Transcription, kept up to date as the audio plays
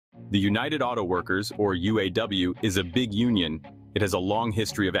The United Auto Workers, or UAW, is a big union. It has a long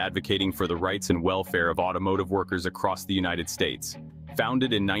history of advocating for the rights and welfare of automotive workers across the United States.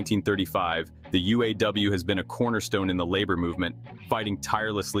 Founded in 1935, the UAW has been a cornerstone in the labor movement, fighting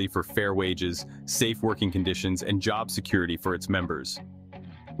tirelessly for fair wages, safe working conditions, and job security for its members.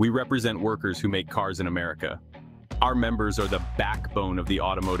 We represent workers who make cars in America. Our members are the backbone of the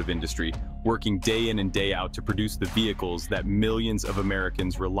automotive industry, working day in and day out to produce the vehicles that millions of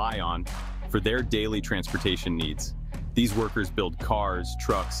Americans rely on for their daily transportation needs. These workers build cars,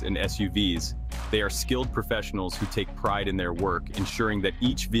 trucks, and SUVs. They are skilled professionals who take pride in their work, ensuring that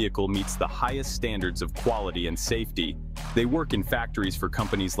each vehicle meets the highest standards of quality and safety. They work in factories for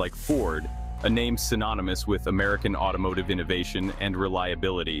companies like Ford, a name synonymous with American automotive innovation and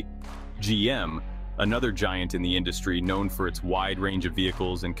reliability; GM, another giant in the industry known for its wide range of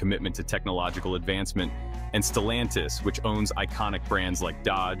vehicles and commitment to technological advancement; and Stellantis, which owns iconic brands like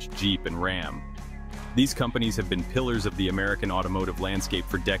Dodge, Jeep, and Ram. These companies have been pillars of the American automotive landscape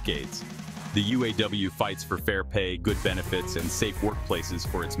for decades. The UAW fights for fair pay, good benefits, and safe workplaces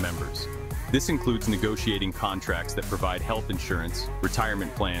for its members. This includes negotiating contracts that provide health insurance,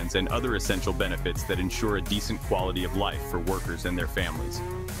 retirement plans, and other essential benefits that ensure a decent quality of life for workers and their families.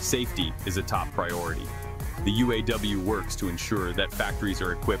 Safety is a top priority. The UAW works to ensure that factories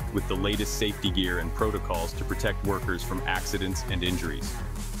are equipped with the latest safety gear and protocols to protect workers from accidents and injuries.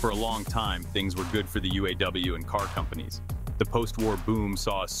 For a long time, things were good for the UAW and car companies. The post-war boom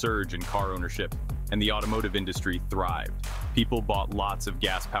saw a surge in car ownership, and the automotive industry thrived. People bought lots of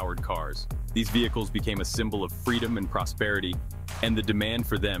gas-powered cars. These vehicles became a symbol of freedom and prosperity, and the demand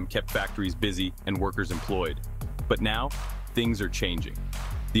for them kept factories busy and workers employed. But now, things are changing.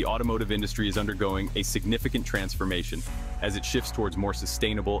 The automotive industry is undergoing a significant transformation as it shifts towards more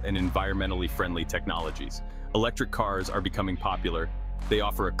sustainable and environmentally friendly technologies. Electric cars are becoming popular. They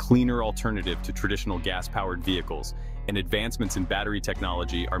offer a cleaner alternative to traditional gas-powered vehicles, and advancements in battery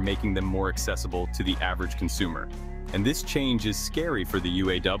technology are making them more accessible to the average consumer. And this change is scary for the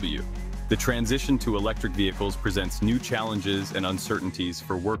UAW. The transition to electric vehicles presents new challenges and uncertainties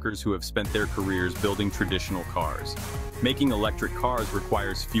for workers who have spent their careers building traditional cars. Making electric cars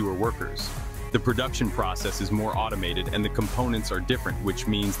requires fewer workers. The production process is more automated and the components are different, which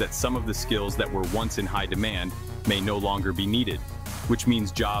means that some of the skills that were once in high demand may no longer be needed, which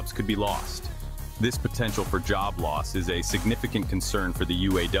means jobs could be lost. This potential for job loss is a significant concern for the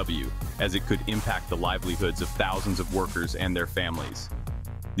UAW, as it could impact the livelihoods of thousands of workers and their families.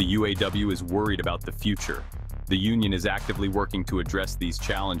 The UAW is worried about the future. The union is actively working to address these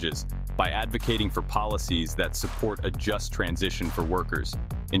challenges by advocating for policies that support a just transition for workers,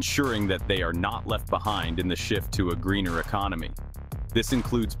 ensuring that they are not left behind in the shift to a greener economy. This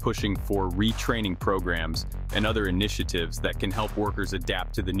includes pushing for retraining programs and other initiatives that can help workers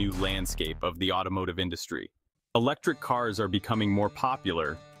adapt to the new landscape of the automotive industry. Electric cars are becoming more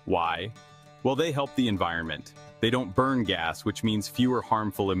popular. Why? Well, they help the environment. They don't burn gas, which means fewer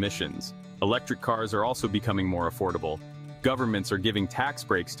harmful emissions. Electric cars are also becoming more affordable. Governments are giving tax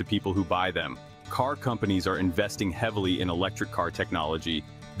breaks to people who buy them. Car companies are investing heavily in electric car technology.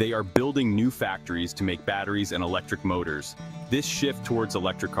 They are building new factories to make batteries and electric motors. This shift towards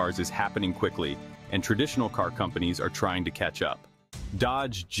electric cars is happening quickly, and traditional car companies are trying to catch up.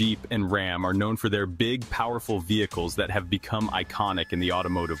 Dodge, Jeep, and Ram are known for their big, powerful vehicles that have become iconic in the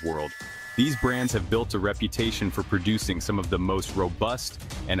automotive world. These brands have built a reputation for producing some of the most robust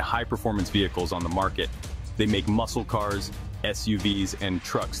and high-performance vehicles on the market. They make muscle cars, SUVs, and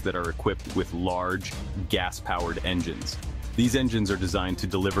trucks that are equipped with large, gas-powered engines. These engines are designed to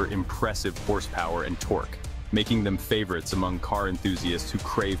deliver impressive horsepower and torque, making them favorites among car enthusiasts who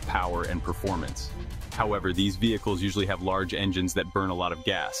crave power and performance. However, these vehicles usually have large engines that burn a lot of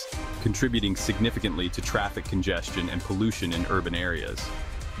gas, contributing significantly to traffic congestion and pollution in urban areas.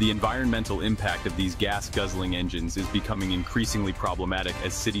 The environmental impact of these gas-guzzling engines is becoming increasingly problematic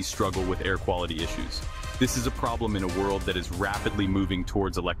as cities struggle with air quality issues. This is a problem in a world that is rapidly moving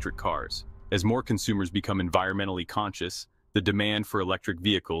towards electric cars. As more consumers become environmentally conscious, the demand for electric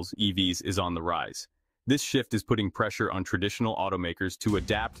vehicles, EVs, is on the rise. This shift is putting pressure on traditional automakers to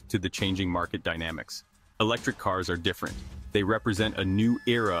adapt to the changing market dynamics. Electric cars are different. They represent a new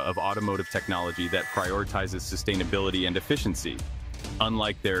era of automotive technology that prioritizes sustainability and efficiency.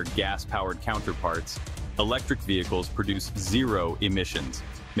 Unlike their gas-powered counterparts, electric vehicles produce zero emissions,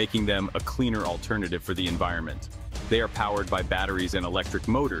 making them a cleaner alternative for the environment. They are powered by batteries and electric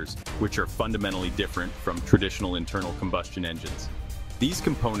motors, which are fundamentally different from traditional internal combustion engines. These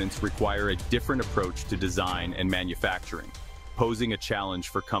components require a different approach to design and manufacturing, posing a challenge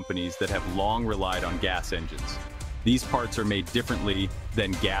for companies that have long relied on gas engines. These parts are made differently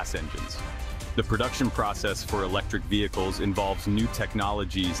than gas engines. The production process for electric vehicles involves new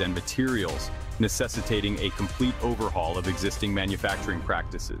technologies and materials, necessitating a complete overhaul of existing manufacturing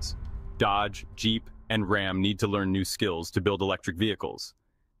practices. Dodge, Jeep, and Ram need to learn new skills to build electric vehicles.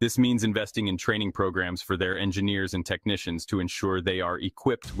 This means investing in training programs for their engineers and technicians to ensure they are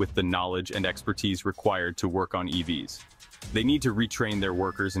equipped with the knowledge and expertise required to work on EVs. They need to retrain their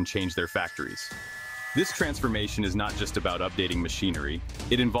workers and change their factories. This transformation is not just about updating machinery,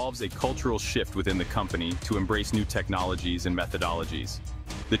 it involves a cultural shift within the company to embrace new technologies and methodologies.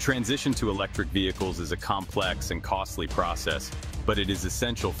 The transition to electric vehicles is a complex and costly process, but it is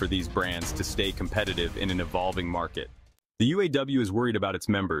essential for these brands to stay competitive in an evolving market. The UAW is worried about its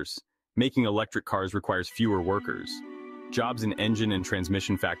members. Making electric cars requires fewer workers. Jobs in engine and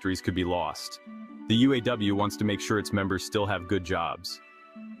transmission factories could be lost. The UAW wants to make sure its members still have good jobs.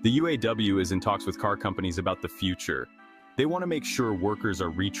 The UAW is in talks with car companies about the future. They want to make sure workers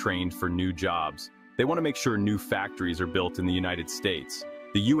are retrained for new jobs. They want to make sure new factories are built in the United States.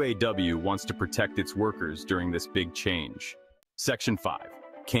 The UAW wants to protect its workers during this big change. Section 5.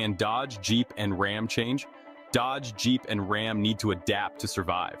 Can Dodge, Jeep, and Ram change? Dodge, Jeep, and Ram need to adapt to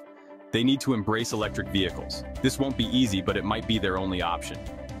survive. They need to embrace electric vehicles. This won't be easy, but it might be their only option.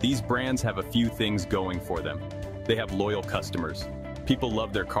 These brands have a few things going for them. They have loyal customers. People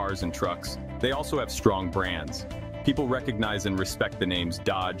love their cars and trucks. They also have strong brands. People recognize and respect the names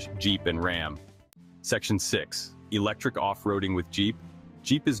Dodge, Jeep, and Ram. Section 6. Electric off-roading with Jeep.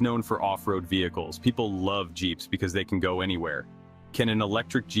 Jeep is known for off-road vehicles. People love Jeeps because they can go anywhere. Can an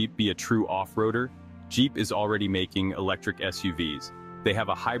electric Jeep be a true off-roader? Jeep is already making electric SUVs. They have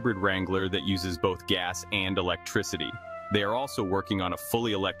a hybrid Wrangler that uses both gas and electricity. They are also working on a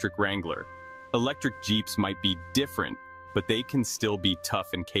fully electric Wrangler. Electric Jeeps might be different, but they can still be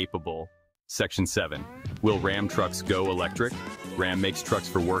tough and capable. Section 7. Will Ram trucks go electric? Ram makes trucks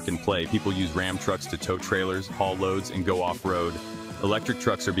for work and play. People use Ram trucks to tow trailers, haul loads, and go off-road. Electric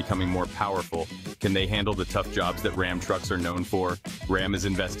trucks are becoming more powerful. Can they handle the tough jobs that Ram trucks are known for? Ram is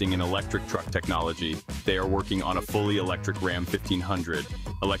investing in electric truck technology. They are working on a fully electric Ram 1500.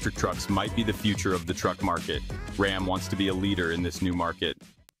 Electric trucks might be the future of the truck market. Ram wants to be a leader in this new market.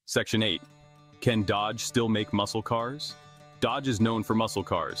 Section 8. Can Dodge still make muscle cars? Dodge is known for muscle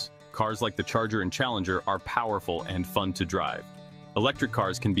cars. Cars like the Charger and Challenger are powerful and fun to drive. Electric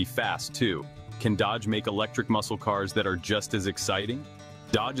cars can be fast too. Can Dodge make electric muscle cars that are just as exciting?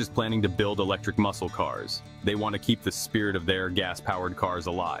 Dodge is planning to build electric muscle cars. They want to keep the spirit of their gas-powered cars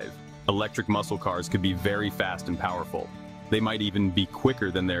alive. Electric muscle cars could be very fast and powerful. They might even be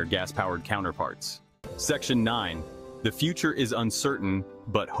quicker than their gas-powered counterparts. Section 9. The future is uncertain,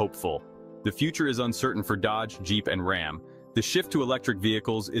 but hopeful. The future is uncertain for Dodge, Jeep, and Ram. The shift to electric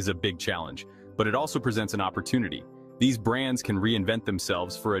vehicles is a big challenge, but it also presents an opportunity. These brands can reinvent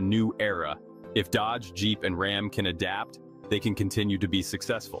themselves for a new era. If Dodge, Jeep, and Ram can adapt, they can continue to be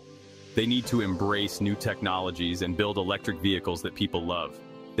successful. They need to embrace new technologies and build electric vehicles that people love.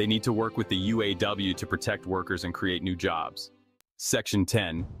 They need to work with the UAW to protect workers and create new jobs. Section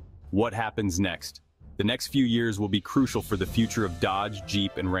 10. What happens next? The next few years will be crucial for the future of Dodge,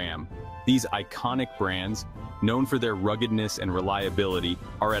 Jeep, and Ram. These iconic brands, known for their ruggedness and reliability,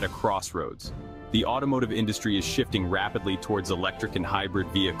 are at a crossroads. The automotive industry is shifting rapidly towards electric and hybrid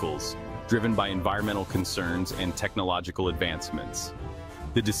vehicles, driven by environmental concerns and technological advancements.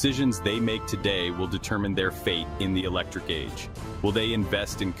 The decisions they make today will determine their fate in the electric age. Will they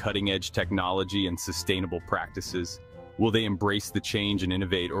invest in cutting-edge technology and sustainable practices? Will they embrace the change and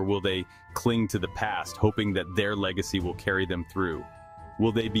innovate, or will they cling to the past, hoping that their legacy will carry them through?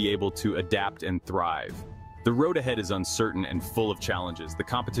 Will they be able to adapt and thrive? The road ahead is uncertain and full of challenges. The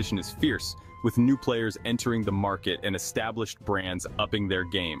competition is fierce, with new players entering the market and established brands upping their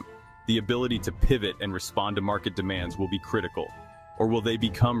game. The ability to pivot and respond to market demands will be critical. Or will they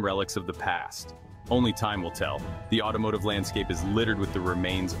become relics of the past? Only time will tell. The automotive landscape is littered with the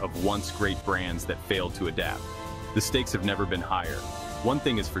remains of once great brands that failed to adapt. The stakes have never been higher. One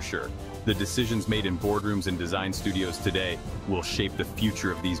thing is for sure, the decisions made in boardrooms and design studios today will shape the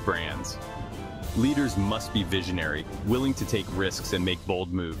future of these brands. Leaders must be visionary, willing to take risks and make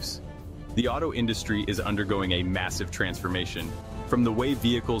bold moves. The auto industry is undergoing a massive transformation. From the way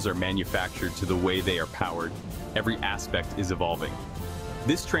vehicles are manufactured to the way they are powered, every aspect is evolving.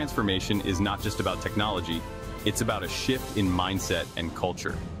 This transformation is not just about technology, it's about a shift in mindset and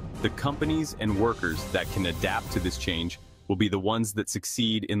culture. The companies and workers that can adapt to this change will be the ones that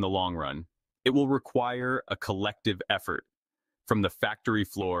succeed in the long run. It will require a collective effort, from the factory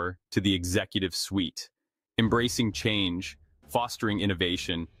floor to the executive suite. Embracing change, fostering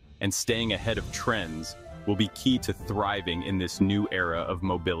innovation, and staying ahead of trends will be key to thriving in this new era of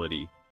mobility.